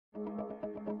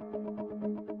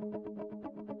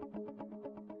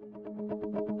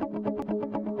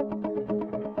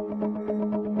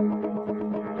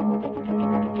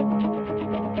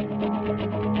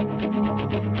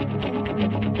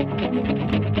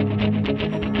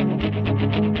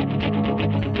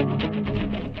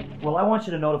I want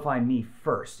you to notify me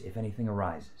first if anything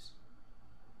arises.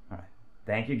 All right.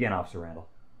 Thank you again, Officer Randall.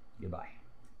 Goodbye.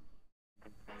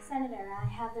 Senator, I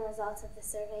have the results of the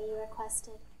survey you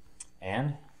requested.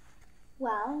 And?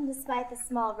 Well, despite the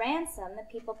small ransom, the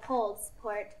people polled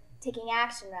support taking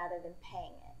action rather than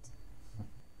paying it.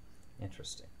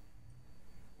 Interesting.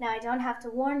 Now, I don't have to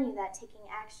warn you that taking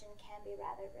action can be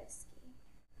rather risky.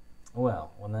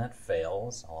 Well, when that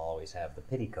fails, I'll always have the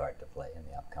pity card to play in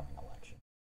the upcoming election.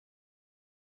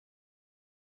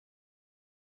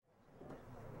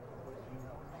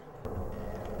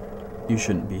 You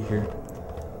shouldn't be here.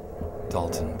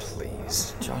 Dalton,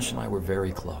 please. Josh and I were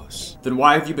very close. Then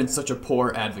why have you been such a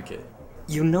poor advocate?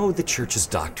 You know the church's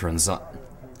doctrines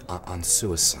on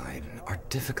suicide are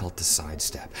difficult to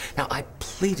sidestep. Now, I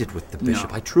pleaded with the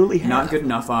bishop. No, I truly have. Not good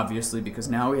enough, obviously, because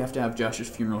now we have to have Josh's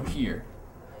funeral here.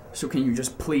 So can you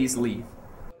just please leave?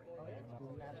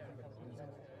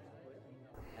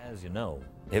 As you know,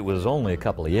 it was only a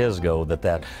couple of years ago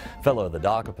that fellow of the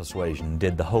darker persuasion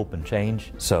did the hope and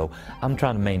change, so I'm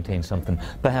trying to maintain something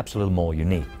perhaps a little more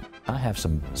unique. I have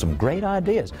some great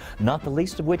ideas, not the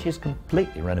least of which is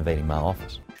completely renovating my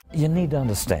office. You need to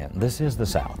understand, this is the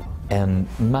South, and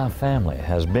my family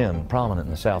has been prominent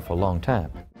in the South for a long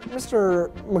time.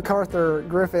 Mr. MacArthur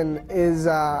Griffin is,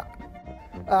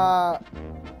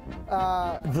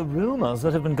 The rumors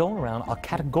that have been going around are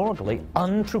categorically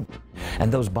untrue.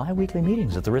 And those bi-weekly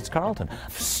meetings at the Ritz-Carlton,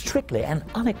 strictly and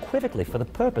unequivocally for the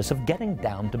purpose of getting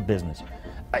down to business.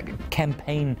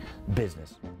 Campaign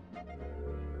business.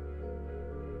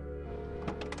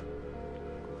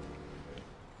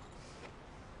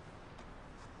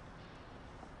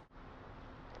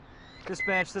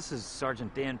 Dispatch, this is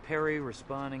Sergeant Dan Perry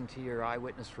responding to your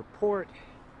eyewitness report.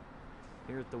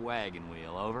 Here at the wagon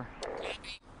wheel, over.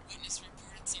 Copy. Witness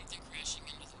reported something crashing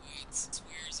into the woods.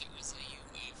 Swears it was a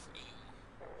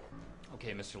UFO.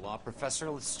 Okay, Mr. Law Professor,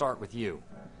 let's start with you.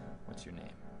 What's your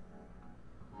name?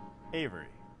 Avery.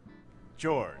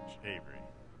 George Avery.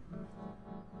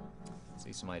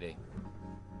 See some ID.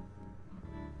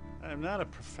 I'm not a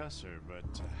professor,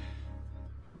 but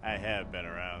I have been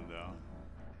around, though.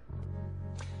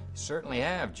 You certainly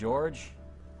have, George.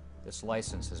 This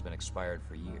license has been expired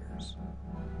for years.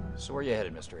 So where are you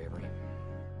headed, Mr. Avery?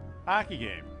 Hockey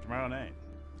game tomorrow night.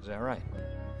 Is that right?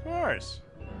 Of course.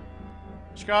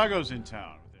 Chicago's in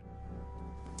town.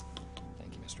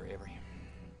 Thank you, Mr. Avery.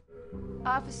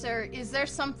 Officer, is there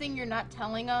something you're not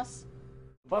telling us?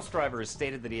 The bus driver has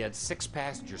stated that he had 6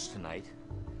 passengers tonight,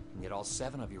 and yet all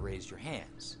 7 of you raised your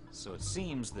hands. So it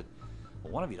seems that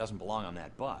one of you doesn't belong on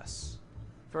that bus.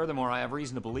 Furthermore, I have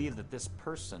reason to believe that this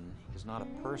person is not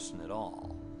a person at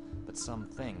all, but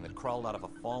something that crawled out of a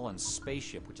fallen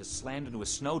spaceship which has slammed into a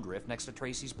snowdrift next to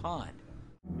Tracy's Pond.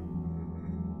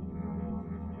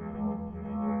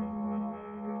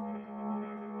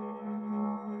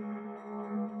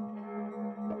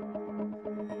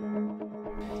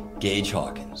 Gage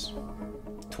Hawkins,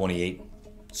 28,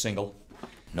 single,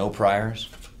 no priors.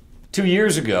 2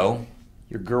 years ago,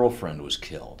 your girlfriend was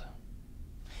killed.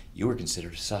 You were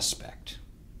considered a suspect.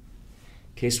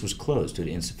 Case was closed due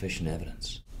to insufficient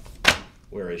evidence.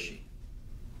 Where is she?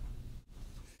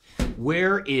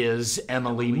 Where is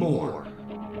Emily Moore?